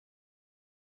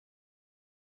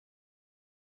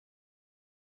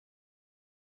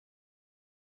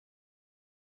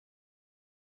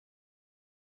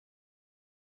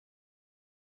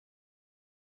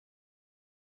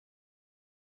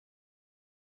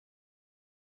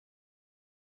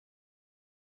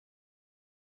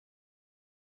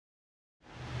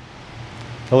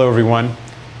Hello everyone.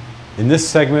 In this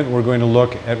segment we're going to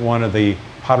look at one of the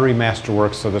pottery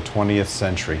masterworks of the 20th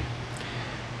century.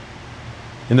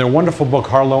 In their wonderful book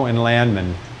Harlow and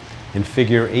Landman, in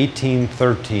figure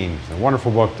 1813, the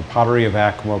wonderful book The Pottery of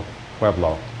Acoma,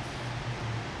 Pueblo,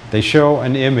 they show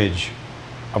an image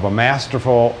of a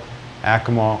masterful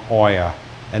Acoma Olla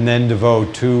and then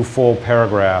devote 2 full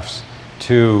paragraphs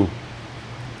to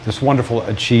this wonderful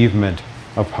achievement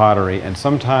of pottery. And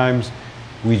sometimes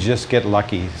we just get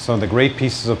lucky. Some of the great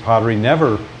pieces of pottery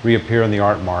never reappear in the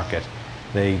art market.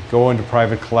 They go into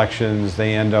private collections,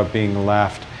 they end up being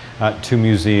left to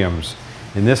museums.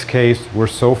 In this case, we're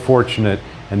so fortunate,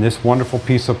 and this wonderful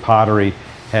piece of pottery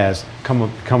has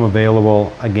come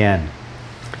available again.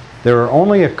 There are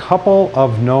only a couple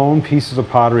of known pieces of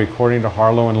pottery, according to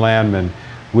Harlow and Landman,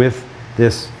 with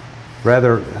this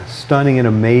rather stunning and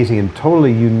amazing and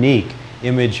totally unique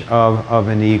image of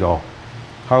an eagle.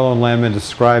 Harlow and Landman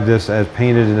described this as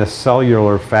painted in a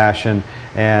cellular fashion,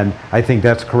 and I think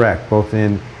that's correct, both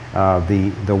in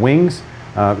the wings,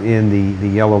 in the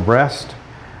yellow breast,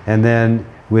 and then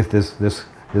with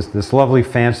this lovely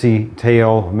fancy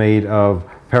tail made of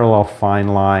parallel fine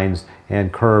lines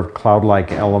and curved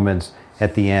cloud-like elements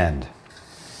at the end.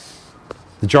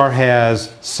 The jar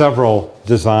has several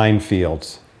design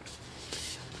fields.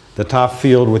 The top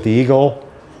field with the eagle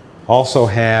also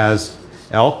has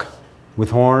elk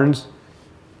with horns,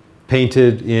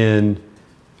 painted in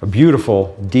a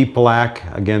beautiful deep black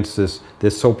against this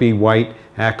soapy white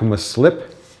Acoma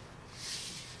slip.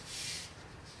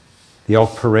 The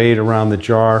elk parade around the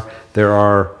jar. There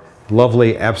are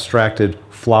lovely abstracted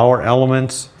flower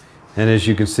elements, and as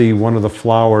you can see, one of the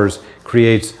flowers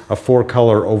creates a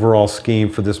 4-color overall scheme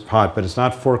for this pot, but it's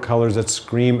not 4 colors that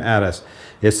scream at us.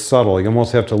 It's subtle. You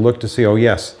almost have to look to see, oh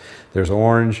yes, there's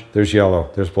orange, there's yellow,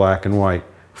 there's black and white.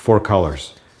 4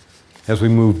 colors. As we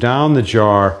move down the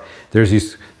jar, there's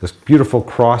this beautiful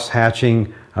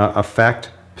cross-hatching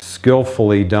effect,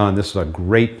 skillfully done. This is a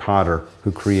great potter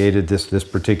who created this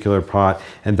particular pot.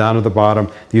 And down at the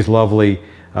bottom, these lovely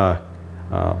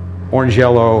orange,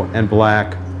 yellow, and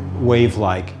black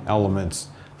wave-like elements.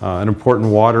 An important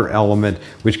water element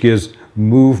which gives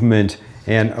movement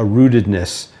and a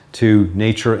rootedness to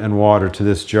nature and water to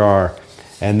this jar.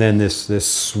 And then this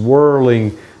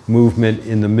swirling movement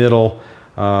in the middle,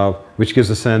 which gives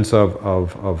a sense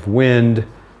of wind,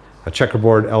 a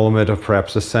checkerboard element of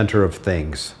perhaps the center of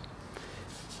things.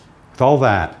 With all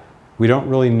that, we don't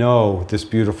really know this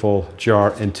beautiful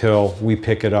jar until we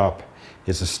pick it up.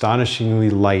 It's astonishingly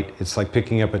light. It's like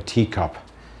picking up a teacup.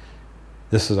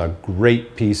 This is a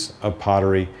great piece of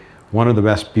pottery, one of the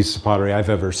best pieces of pottery I've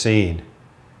ever seen,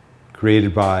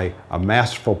 created by a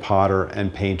masterful potter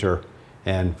and painter,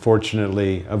 and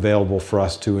fortunately available for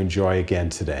us to enjoy again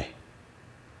today.